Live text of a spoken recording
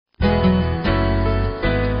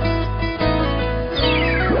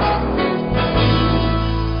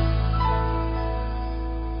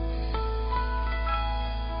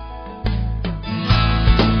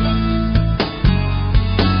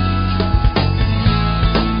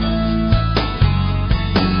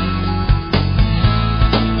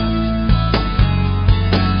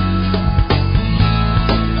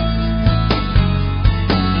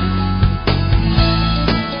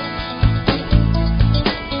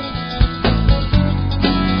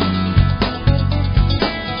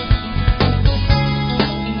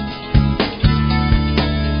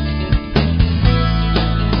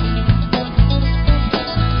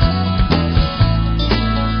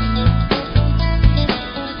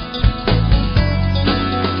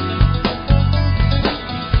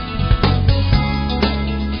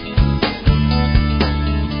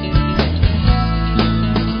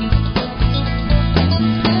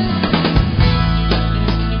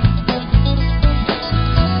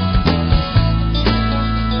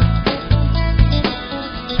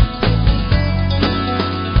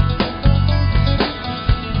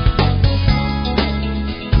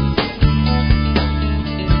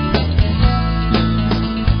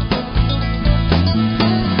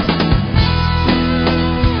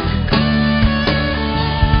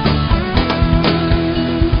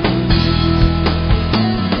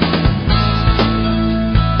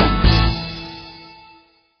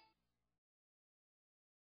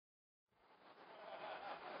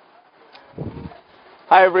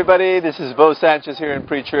Hi everybody, this is Bo Sanchez here in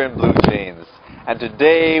Preacher in Blue Jeans. And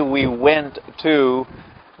today we went to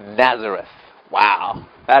Nazareth. Wow,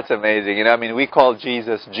 that's amazing. You know, we call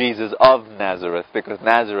Jesus of Nazareth because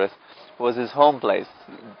Nazareth was his home place.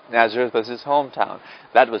 Nazareth was his hometown.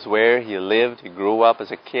 That was where he lived. He grew up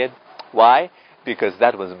as a kid. Why? Because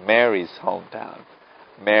that was Mary's hometown.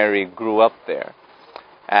 Mary grew up there.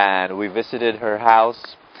 And we visited her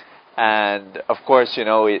house. And of course, you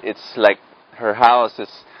know, it's like her house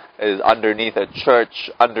is underneath a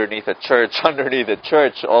church, underneath a church, underneath a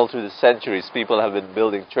church. All through the centuries, people have been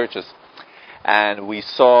building churches. And we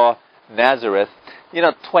saw Nazareth,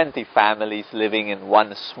 20 families living in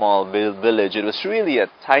one small village. It was really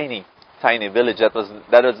a tiny village. That was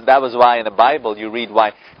why in the Bible you read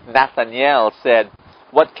why Nathanael said,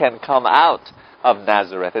 "What can come out of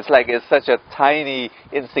Nazareth?" It's such a tiny,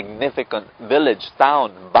 insignificant village,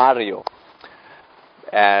 town, barrio.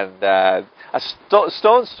 And a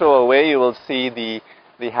stone's throw away, you will see the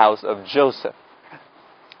house of Joseph.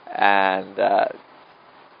 And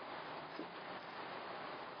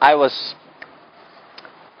I was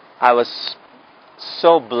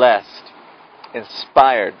so blessed,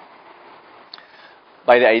 inspired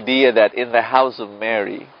by the idea that in the house of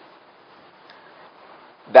Mary,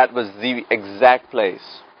 that was the exact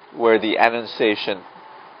place where the Annunciation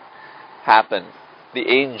happened. The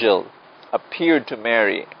angel appeared to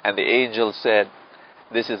Mary, and the angel said,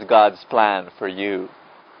 "This is God's plan for you.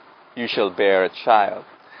 You shall bear a child."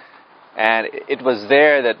 And it was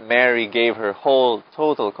there that Mary gave her whole,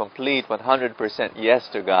 total, complete, 100% yes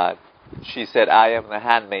to God. She said, "I am the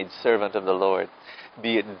handmaid servant of the Lord.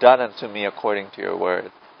 Be it done unto me according to your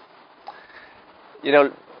word."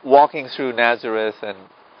 Walking through Nazareth and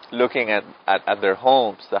looking at their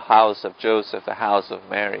homes, the house of Joseph, the house of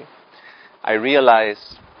Mary, I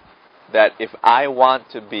realized that if I want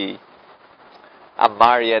to be a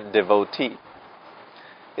Marian devotee,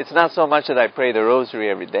 it's not so much that I pray the rosary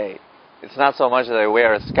every day. It's not so much that I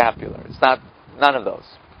wear a scapular. It's none of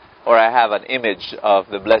those. Or I have an image of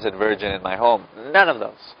the Blessed Virgin in my home. None of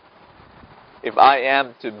those. If I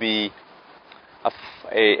am to be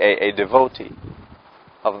a devotee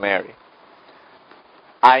of Mary,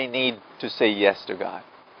 I need to say yes to God.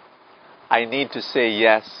 I need to say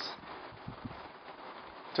yes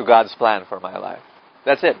to God's plan for my life.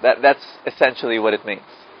 That's it. That's essentially what it means.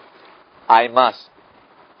 I must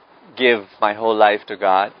give my whole life to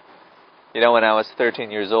God. When I was 13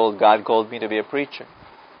 years old, God called me to be a preacher.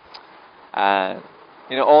 And,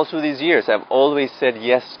 all through these years, I've always said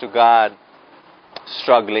yes to God,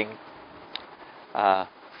 struggling,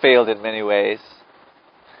 failed in many ways.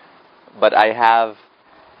 But I have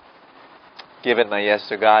given my yes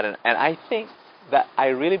to God, and I think that I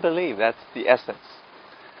really believe that's the essence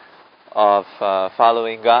of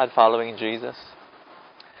following God, following Jesus.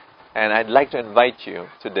 And I'd like to invite you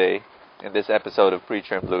today in this episode of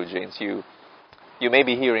Preacher in Blue Jeans. You may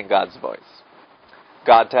be hearing God's voice,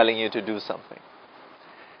 God telling you to do something.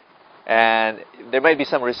 And there might be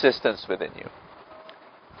some resistance within you.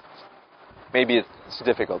 Maybe it's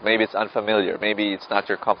difficult, maybe it's unfamiliar, maybe it's not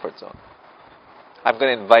your comfort zone. I'm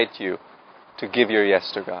going to invite you to give your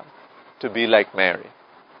yes to God, to be like Mary,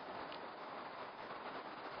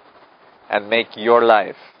 and make your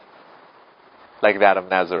life like that of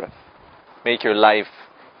Nazareth. Make your life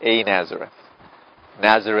a Nazareth.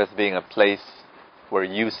 Nazareth being a place where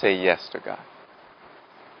you say yes to God.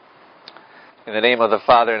 In the name of the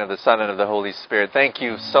Father, and of the Son, and of the Holy Spirit, thank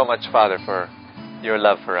you so much, Father, for your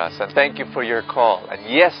love for us. And thank you for your call. And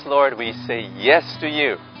yes, Lord, we say yes to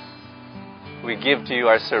you. We give to you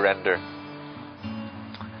our surrender.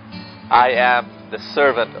 I am the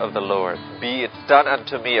servant of the Lord. Be it done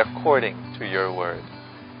unto me according to your word.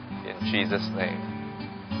 In Jesus' name.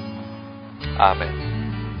 Amen.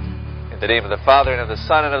 In the name of the Father, and of the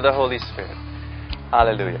Son, and of the Holy Spirit.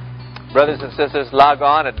 Hallelujah. Brothers and sisters, log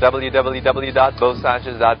on at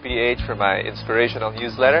www.bosanchez.ph for my inspirational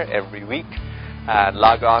newsletter every week. And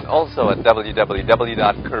log on also at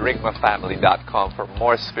www.kerygmafamily.com for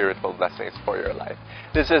more spiritual blessings for your life.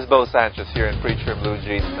 This is Bo Sanchez here in Preacher in Blue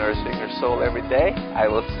Jeans, nourishing your soul every day. I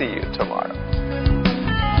will see you tomorrow.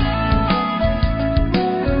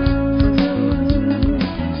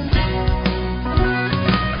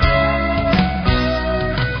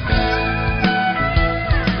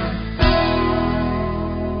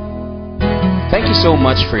 Thank you so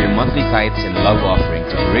much for your monthly tithes and love offering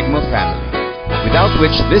to Kerygma Family, without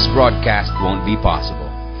which this broadcast won't be possible.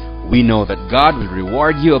 We know that God will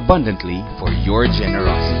reward you abundantly for your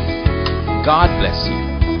generosity. God bless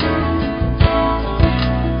you.